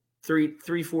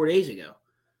 3-4 days ago.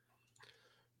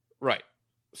 Right.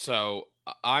 So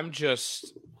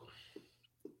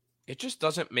it just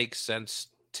doesn't make sense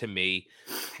to me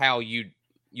how you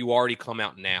already come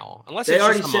out now, unless they it's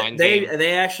already just a mind said, game.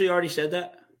 They actually already said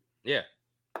that. Yeah,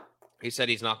 he said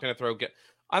he's not going to throw.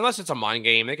 Unless it's a mind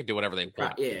game, they can do whatever they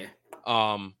want. Yeah.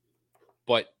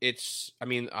 But it's. I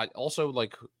mean, I also the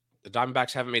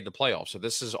Diamondbacks haven't made the playoffs, so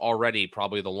this is already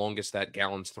probably the longest that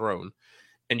Gallen's thrown,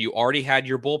 and you already had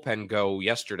your bullpen go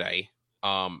yesterday.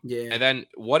 Yeah. And then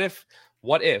what if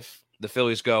the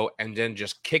Phillies go and then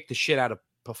just kick the shit out of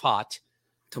Pafat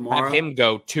tomorrow? Have him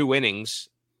go 2 innings.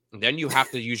 And then you have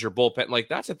to use your bullpen.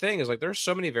 That's the thing is there's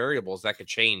so many variables that could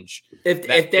change. If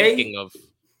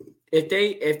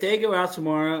they go out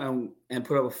tomorrow and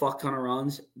put up a fuck ton of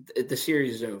runs, the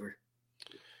series is over.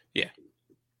 Yeah.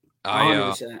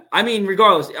 I mean,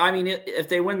 regardless. I mean, if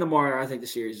they win tomorrow, I think the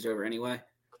series is over anyway.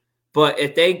 But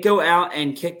if they go out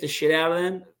and kick the shit out of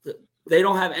them, they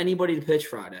don't have anybody to pitch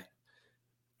Friday.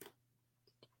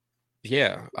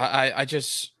 Yeah,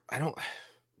 it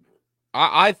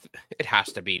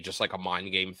has to be just like a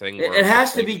mind game thing. It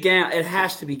has to be Gallen. It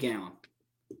has to be Gallen.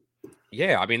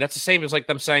 Yeah, I mean that's the same as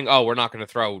them saying, "Oh, we're not going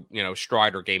to throw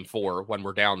Strider game 4 when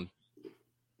we're down,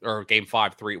 or game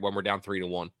 5-3 when we're down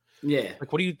 3-1." Yeah,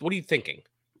 what are you thinking?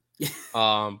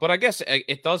 But I guess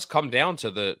it does come down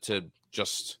to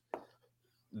just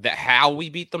how we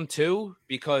beat them too,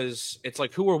 because it's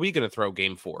who are we going to throw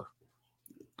game 4?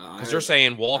 Because they're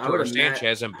saying Walker or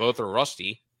Sanchez, and both are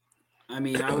rusty. I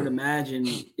mean, I would imagine.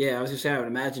 Yeah, I was just saying, I would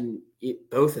imagine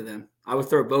both of them. I would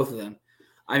throw both of them.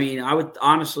 I mean, I would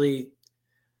honestly,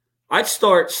 I'd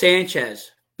start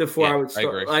Sanchez before I would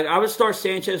start. I would start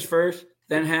Sanchez first,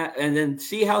 and then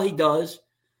see how he does.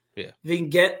 Yeah. If you can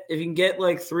get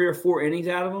 3 or 4 innings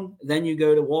out of him, then you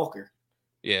go to Walker.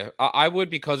 Yeah, I would,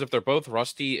 because if they're both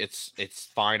rusty, it's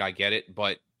fine. I get it,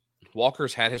 but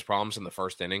Walker's had his problems in the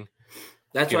first inning.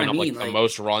 That's what I mean. The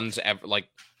most runs ever.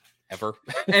 Ever.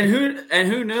 and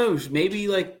who knows? Maybe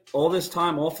all this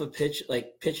time off the pitch,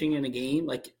 pitching in a game,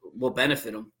 will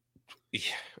benefit him. Yeah.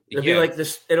 It'll be like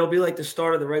this. It'll be like the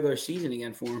start of the regular season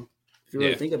again for him. If you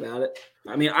really think about it.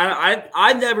 I mean,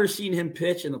 I've never seen him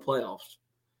pitch in the playoffs.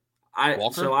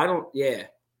 Walker? So I don't. Yeah.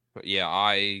 Yeah,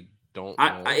 I don't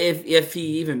know. If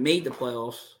he even made the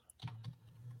playoffs.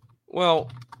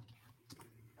 Well,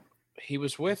 he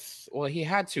was with. Well, he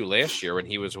had to last year when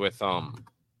he was with the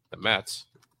Mets.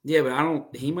 Yeah,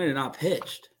 but he might have not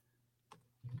pitched.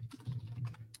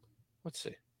 Let's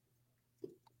see.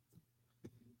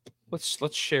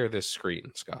 Let's share this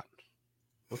screen, Scott.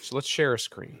 Let's share a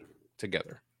screen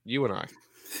together, you and I.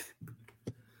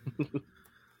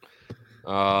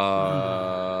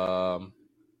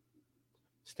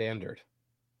 Standard,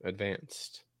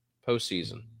 advanced,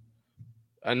 postseason.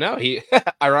 No, he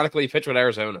ironically pitched with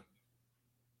Arizona.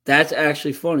 That's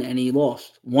actually funny, and he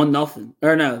lost 1-0.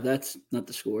 Or no, that's not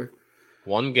the score.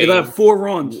 One game. They got 4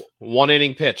 runs. 1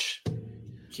 inning pitch.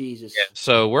 Jesus. Yeah,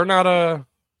 so we're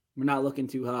not looking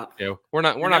too hot. Yeah, we're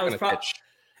not going to pitch.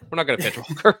 We're not going to pitch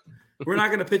Walker. We're not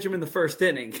going to pitch him in the first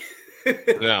inning.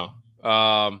 No.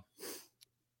 I'm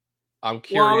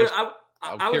curious. Well,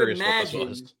 I'm curious what this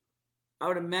was. I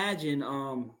would imagine.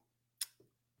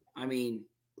 I mean,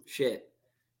 shit.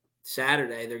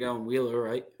 Saturday they're going Wheeler,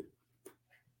 right?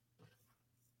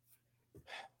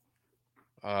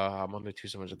 Monday,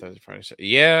 Tuesday, Wednesday, Thursday, Friday.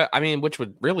 Yeah, I mean, which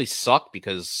would really suck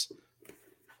because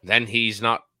then he's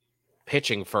not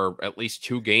pitching for at least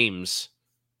 2 games.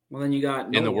 Well, then you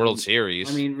got in the World Series.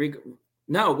 I mean,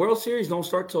 no, World Series don't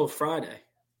start till Friday.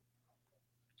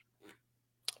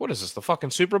 What is this? The fucking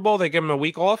Super Bowl? They give him a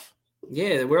week off?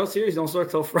 Yeah, the World Series don't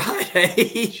start till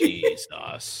Friday.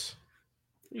 Jesus.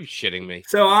 Are you shitting me?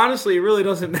 So honestly, it really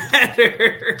doesn't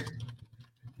matter.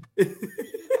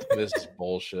 This is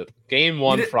bullshit. Game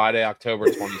 1, Friday, October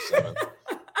 27th.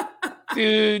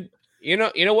 Dude, you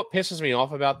know what pisses me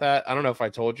off about that? I don't know if I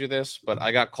told you this, but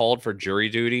I got called for jury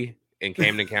duty in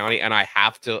Camden County, and I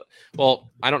have to.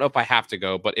 Well, I don't know if I have to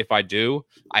go, but if I do,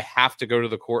 I have to go to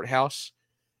the courthouse,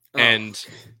 and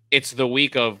it's the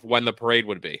week of when the parade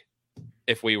would be.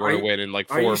 If we were to win in like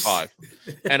 4 or 5.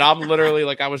 And I'm literally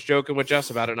like, I was joking with Jess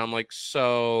about it. And I'm like,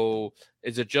 so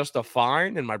is it just a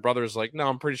fine? And my brother's like, no,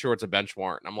 I'm pretty sure it's a bench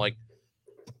warrant. And I'm like,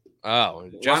 oh.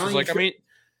 Jess was like, I mean.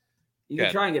 You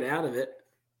can try and get out of it.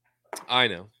 I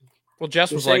know. Well,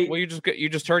 Jess was like, well, you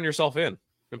just turn yourself in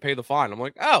and pay the fine. I'm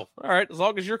like, oh, all right. As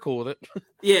long as you're cool with it.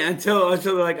 Yeah. Until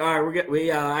they're like, all right,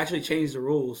 we actually changed the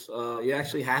rules. You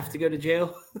actually have to go to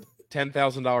jail.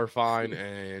 $10,000 fine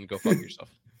and go fuck yourself.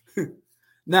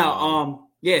 No,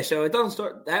 yeah, so it doesn't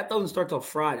start till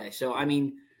Friday. So I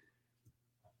mean,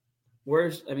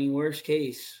 worst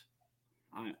case,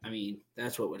 I mean,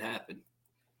 that's what would happen.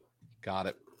 Got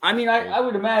it. I mean, I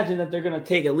would imagine that they're gonna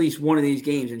take at least one of these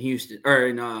games in Houston or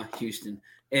in Arizona.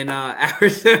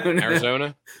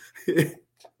 Arizona?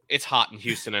 It's hot in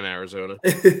Houston and Arizona.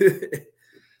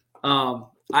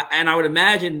 I would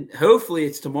imagine hopefully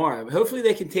it's tomorrow. Hopefully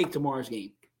they can take tomorrow's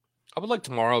game. I would like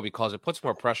tomorrow because it puts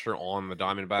more pressure on the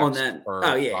Diamondbacks for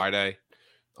Friday.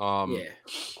 Yeah.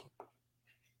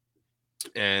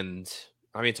 And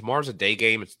I mean, tomorrow's a day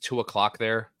game. It's 2:00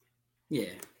 there. Yeah.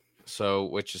 So,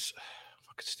 which is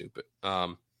fucking stupid.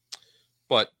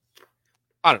 But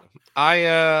I don't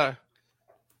know.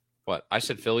 I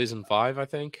said Phillies in 5, I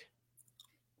think.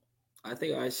 I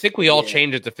think we all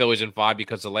changed it to Phillies in 5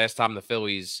 because the last time the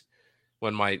Phillies,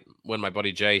 when my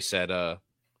buddy Jay said,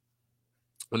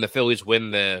 when the Phillies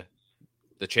win the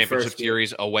championship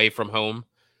series away from home,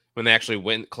 when they actually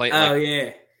win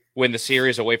the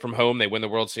series away from home, they win the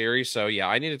World Series. So yeah,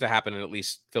 I need it to happen in at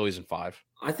least Phillies in 5.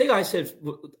 I think I said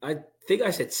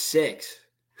 6.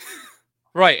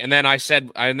 Right, and then I said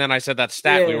that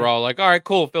stat. Yeah. We were all like, all right,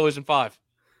 cool, Phillies in 5.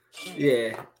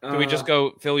 Yeah. Do we just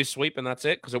go Phillies sweep and that's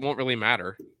it? Because it won't really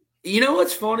matter. You know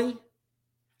what's funny?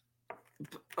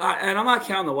 And I'm not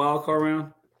counting the wild card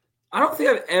round. I don't think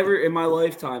I've ever in my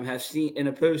lifetime have seen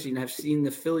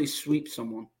the Phillies sweep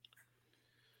someone.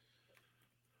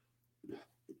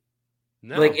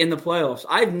 No. Like in the playoffs.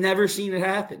 I've never seen it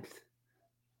happen.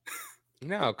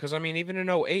 No, because I mean, even in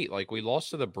 2008, like we lost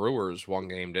to the Brewers one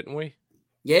game, didn't we?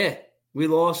 Yeah. We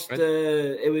lost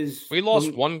we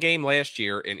lost one game last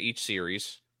year in each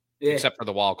series, except for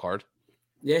the wild card.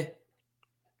 Yeah.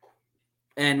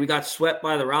 And we got swept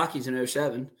by the Rockies in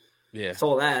 2007. Yeah.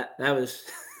 Saw that. That was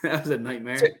a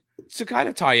nightmare. To kind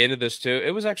of tie into this too,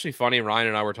 it was actually funny. Ryan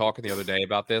and I were talking the other day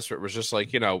about this, where it was just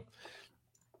like,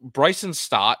 Bryson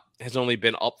Stott has only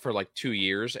been up for like 2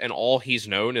 years, and all he's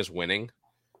known is winning.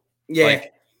 Yeah.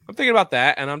 Like, I'm thinking about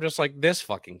that, and I'm just like, this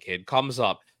fucking kid comes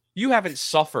up. You haven't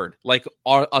suffered like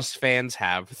us fans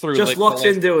have through. Just looks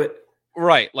into it.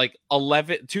 Right. Like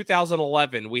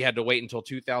 2011, we had to wait until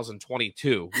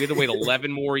 2022. We had to wait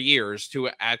 11 more years to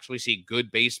actually see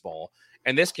good baseball.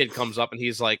 And this kid comes up and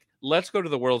he's like, let's go to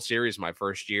the World Series my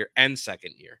first year and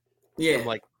second year. Yeah. I'm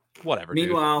like, Whatever.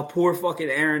 Meanwhile, poor fucking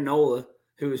Aaron Nola,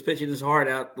 who was pitching his heart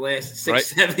out the last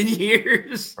 6-7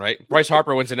 years. Right. Bryce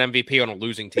Harper wins an MVP on a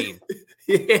losing team.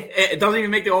 Yeah, it doesn't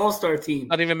even make the All-Star team.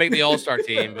 Not even make the All-Star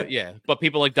team, but yeah. But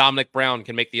people like Dominic Brown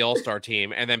can make the All-Star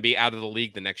team and then be out of the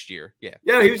league the next year. Yeah.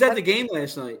 Yeah, he was at the game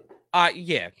last night.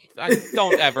 Yeah. I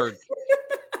don't ever.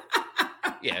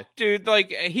 Yeah, dude.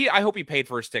 Like I hope he paid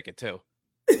for his ticket too.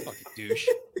 Fucking douche.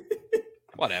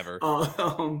 Whatever.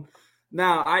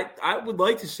 Now I would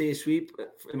like to see a sweep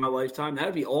in my lifetime. That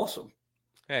would be awesome.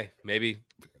 Hey, maybe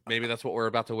that's what we're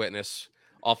about to witness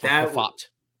off of Kafat.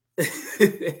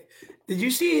 Did you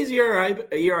see his ERA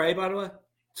by the way?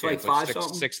 It's like 5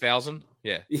 something. 6,000.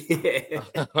 Yeah. Yeah.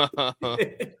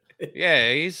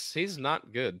 Yeah, he's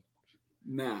not good.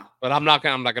 No. But I'm not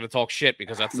gonna talk shit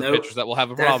because that's the pitchers that we'll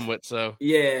have a problem with. So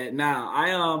yeah,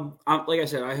 no. I'm like I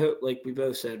said, I hope, like we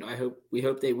both said, we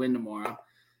hope they win tomorrow.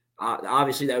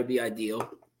 Obviously that would be ideal.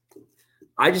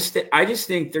 I just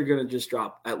think they're gonna just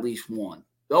drop at least one.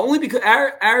 Only because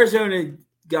Arizona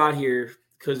got here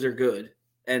because they're good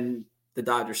and the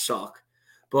Dodgers suck.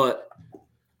 But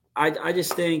I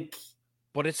just think.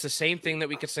 But it's the same thing that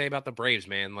we could say about the Braves,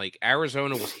 man. Like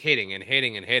Arizona was hitting and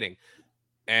hitting and hitting,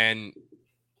 and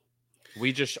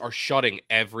we just are shutting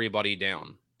everybody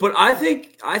down. But I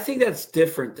think that's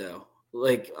different though.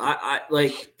 Like I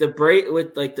like the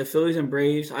with like the Phillies and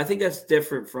Braves. I think that's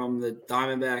different from the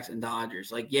Diamondbacks and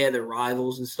Dodgers. Like yeah, they're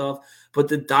rivals and stuff. But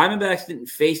the Diamondbacks didn't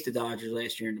face the Dodgers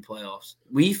last year in the playoffs.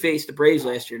 We faced the Braves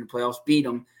last year in the playoffs, beat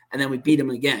them, and then we beat them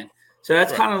again. So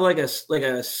that's kind of like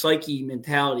a psyche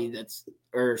mentality that's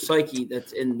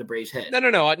in the Braves' head.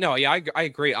 No. Yeah, I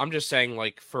agree. I'm just saying,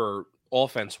 like for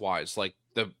offense wise, like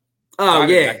the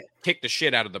kicked the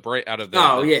shit out of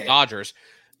the Dodgers,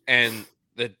 and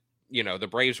the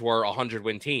Braves were a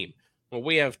 100-win team. Well,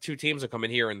 we have two teams that come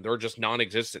in here and they're just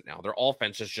non-existent now. Their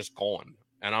offense is just gone,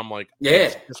 and I'm like,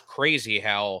 it's just crazy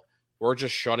how we're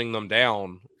just shutting them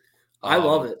down. I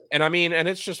love it. And I mean, and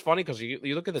it's just funny because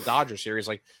you look at the Dodgers series,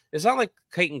 like it's not like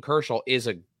Clayton Kershaw is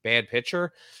a bad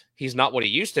pitcher. He's not what he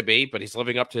used to be, but he's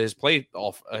living up to his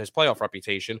playoff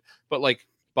reputation. But like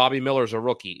Bobby Miller's a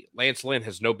rookie. Lance Lynn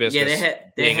has no business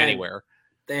being anywhere.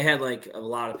 They had like a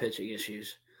lot of pitching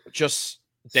issues. Just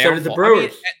so did the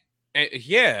Brewers.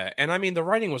 And I mean the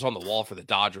writing was on the wall for the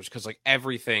Dodgers because like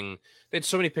everything, they had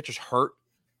so many pitchers hurt,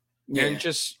 and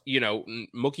just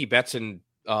Mookie Betts and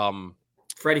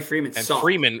Freddie Freeman and sucked.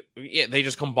 Freeman, they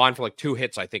just combined for like 2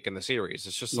 hits, I think, in the series.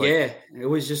 It's just like it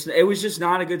was just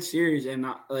not a good series, and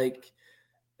not like,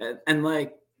 and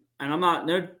I'm not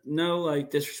no like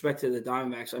disrespect to the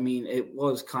Diamondbacks. I mean, it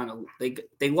was kind of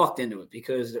they lucked into it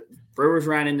because the Brewers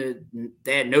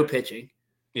they had no pitching.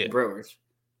 Yeah, the Brewers,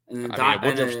 and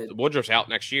then Woodruff's out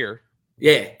next year.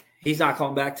 Yeah, he's not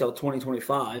coming back till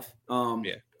 2025.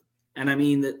 And I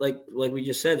mean that like we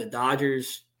just said, the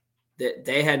Dodgers.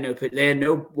 They had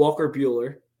no Walker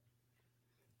Buehler.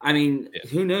 I mean,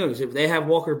 who knows? If they have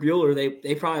Walker Buehler,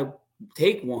 they probably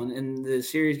take one, and the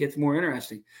series gets more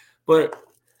interesting. But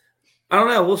I don't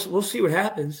know. We'll see what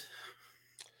happens.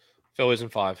 Phillies in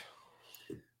 5.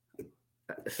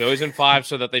 Phillies in 5,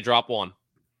 so that they drop one.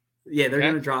 Yeah, they're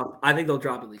going to drop. I think they'll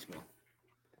drop at least one.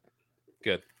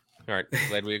 Good. All right.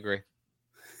 Glad we agree.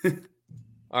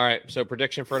 All right, so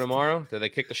prediction for tomorrow. Do they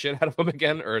kick the shit out of them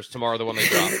again, or is tomorrow the one they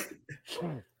drop?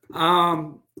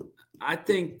 I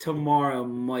think tomorrow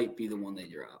might be the one they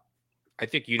drop. I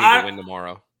think you need to win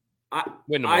tomorrow.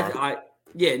 Win tomorrow.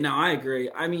 I agree.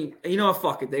 I mean, you know what?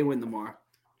 Fuck it. They win tomorrow.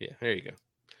 Yeah, there you go.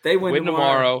 They win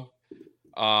tomorrow.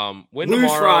 Win Lose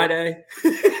tomorrow. Friday.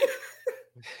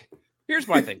 Here's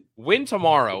my thing. Win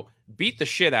tomorrow. Beat the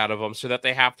shit out of them so that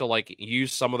they have to, like,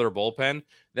 use some of their bullpen.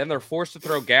 Then they're forced to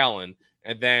throw Gallen.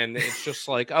 And then it's just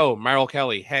like, oh, Merrill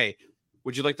Kelly, hey,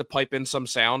 would you like to pipe in some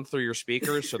sound through your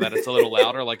speakers so that it's a little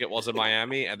louder like it was in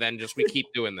Miami? And then we keep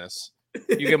doing this.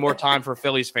 You get more time for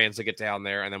Phillies fans to get down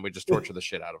there, and then we just torture the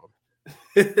shit out of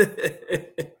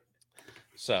them.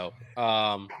 So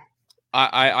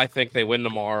I think they win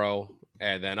tomorrow.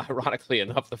 And then, ironically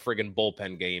enough, the friggin'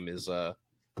 bullpen game is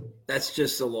that's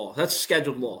just a loss. That's a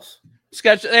scheduled loss.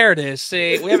 There it is.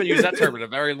 See, we haven't used that term in a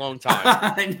very long time.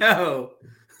 I know.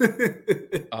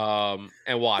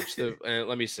 And watch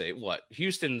let me see what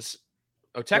Houston's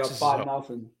Texas is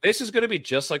 5-0. This is going to be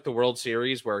just like the World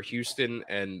Series where Houston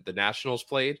and the Nationals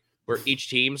played, where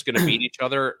each team's going to beat each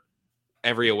other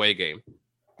every away game.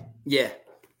 Yeah,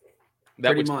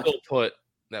 that would still put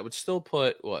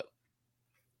what?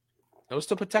 That would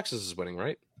still put Texas as winning,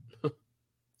 right?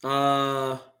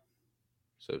 So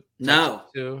Texas no.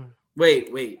 2.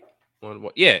 Wait. 1.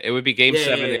 Yeah, it would be Game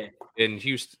 7 in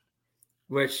Houston.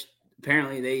 Which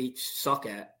apparently they suck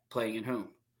at playing at home.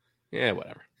 Yeah,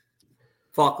 whatever.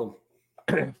 Fuck them.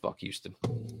 Fuck Houston.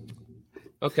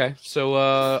 Okay,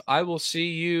 so I will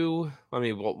see you. I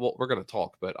mean, we're going to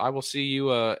talk, but I will see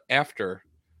you after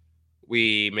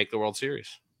we make the World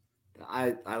Series.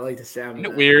 I like the sound Isn't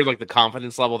of it that. weird, like the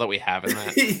confidence level that we have in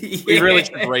that? Yeah. We really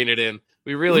should rein it in.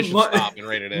 We really should stop and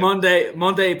rein it in.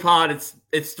 Monday pod, it's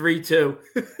 3-2.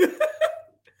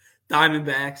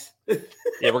 Diamondbacks.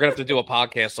 Yeah, we're gonna have to do a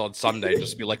podcast on Sunday.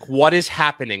 Just be like, what is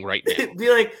happening right now?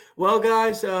 Be like, well,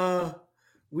 guys,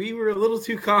 we were a little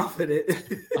too confident.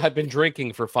 I've been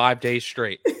drinking for 5 days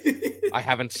straight. I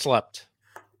haven't slept.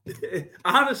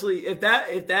 Honestly, if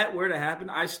that were to happen,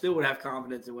 I still would have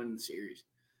confidence in winning the series.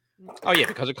 Oh yeah,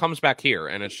 because it comes back here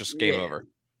and it's just game over.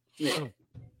 Yeah.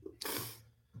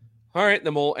 All right,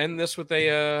 then we'll end this with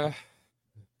a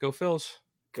go Phils.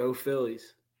 Go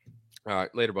Phillies. All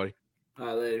right, later, buddy. All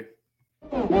right,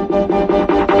 later.